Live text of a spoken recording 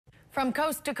From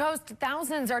coast to coast,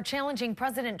 thousands are challenging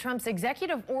President Trump's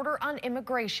executive order on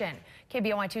immigration.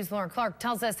 KBOI2's Lauren Clark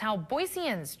tells us how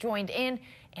Boiseans joined in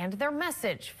and their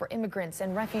message for immigrants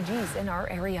and refugees in our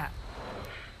area.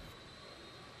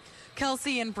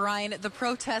 Kelsey and Brian, the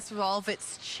protest with all of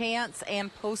its chants and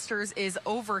posters is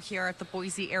over here at the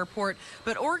Boise airport,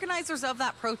 but organizers of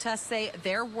that protest say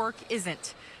their work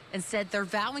isn't. Instead, they're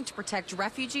vowing to protect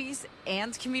refugees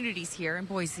and communities here in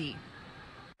Boise.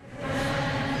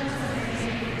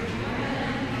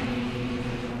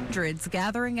 Hundreds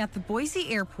gathering at the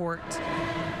Boise airport to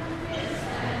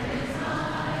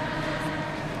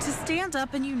stand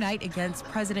up and unite against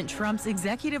President Trump's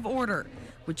executive order,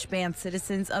 which bans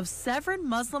citizens of 7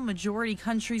 Muslim-majority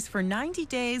countries for 90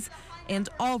 days and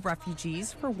all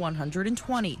refugees for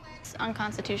 120. It's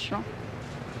unconstitutional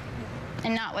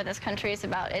and not what this country is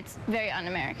about. It's very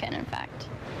un-American, in fact.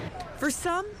 For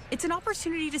some, it's an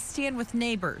opportunity to stand with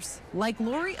neighbors, like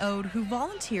Lori Ode, who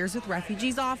volunteers with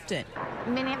refugees often.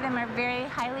 Many of them are very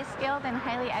highly skilled and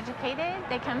highly educated.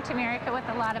 They come to America with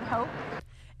a lot of hope.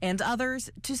 And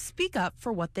others to speak up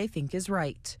for what they think is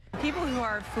right. People who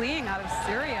are fleeing out of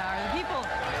Syria are the people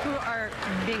who are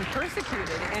being persecuted,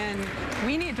 and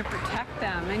we need to protect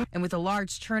them. And with a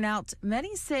large turnout,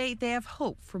 many say they have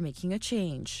hope for making a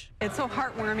change. It's so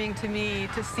heartwarming to me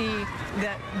to see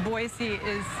that Boise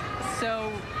is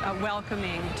so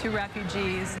welcoming to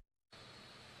refugees.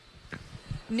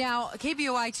 Now,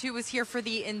 KBOI2 was here for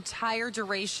the entire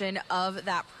duration of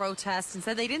that protest and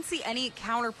said they didn't see any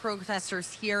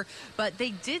counter-protesters here, but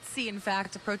they did see, in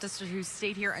fact, a protester who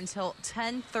stayed here until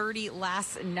 10:30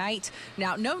 last night.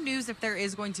 Now, no news if there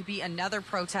is going to be another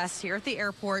protest here at the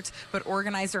airport, but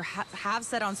organizers have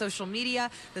said on social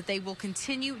media that they will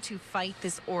continue to fight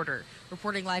this order.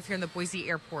 Reporting live here in the Boise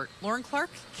airport, Lauren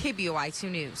Clark,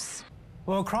 KBOI2 News.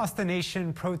 Well, across the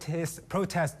nation,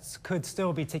 protests could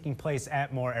still be taking place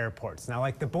at more airports. Now,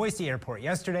 like the Boise airport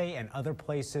yesterday and other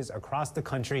places across the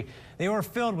country, they were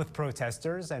filled with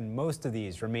protesters, and most of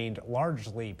these remained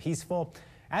largely peaceful.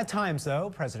 At times, though,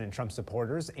 President Trump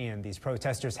supporters and these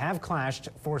protesters have clashed,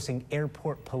 forcing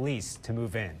airport police to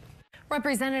move in.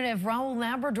 Representative Raul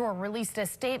Labrador released a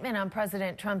statement on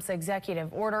President Trump's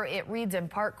executive order. It reads in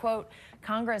part, quote,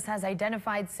 Congress has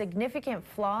identified significant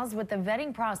flaws with the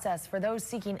vetting process for those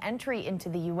seeking entry into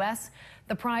the U.S.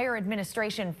 The prior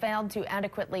administration failed to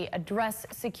adequately address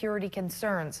security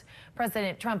concerns.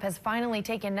 President Trump has finally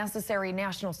taken necessary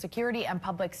national security and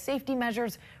public safety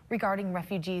measures regarding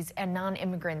refugees and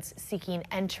non-immigrants seeking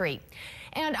entry.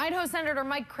 And Idaho Senator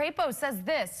Mike Crapo says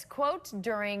this, quote,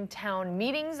 during town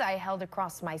meetings I held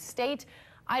across my state,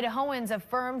 Idahoans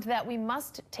affirmed that we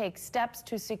must take steps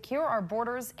to secure our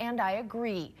borders, and I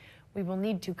agree. We will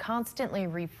need to constantly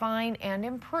refine and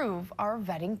improve our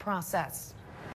vetting process.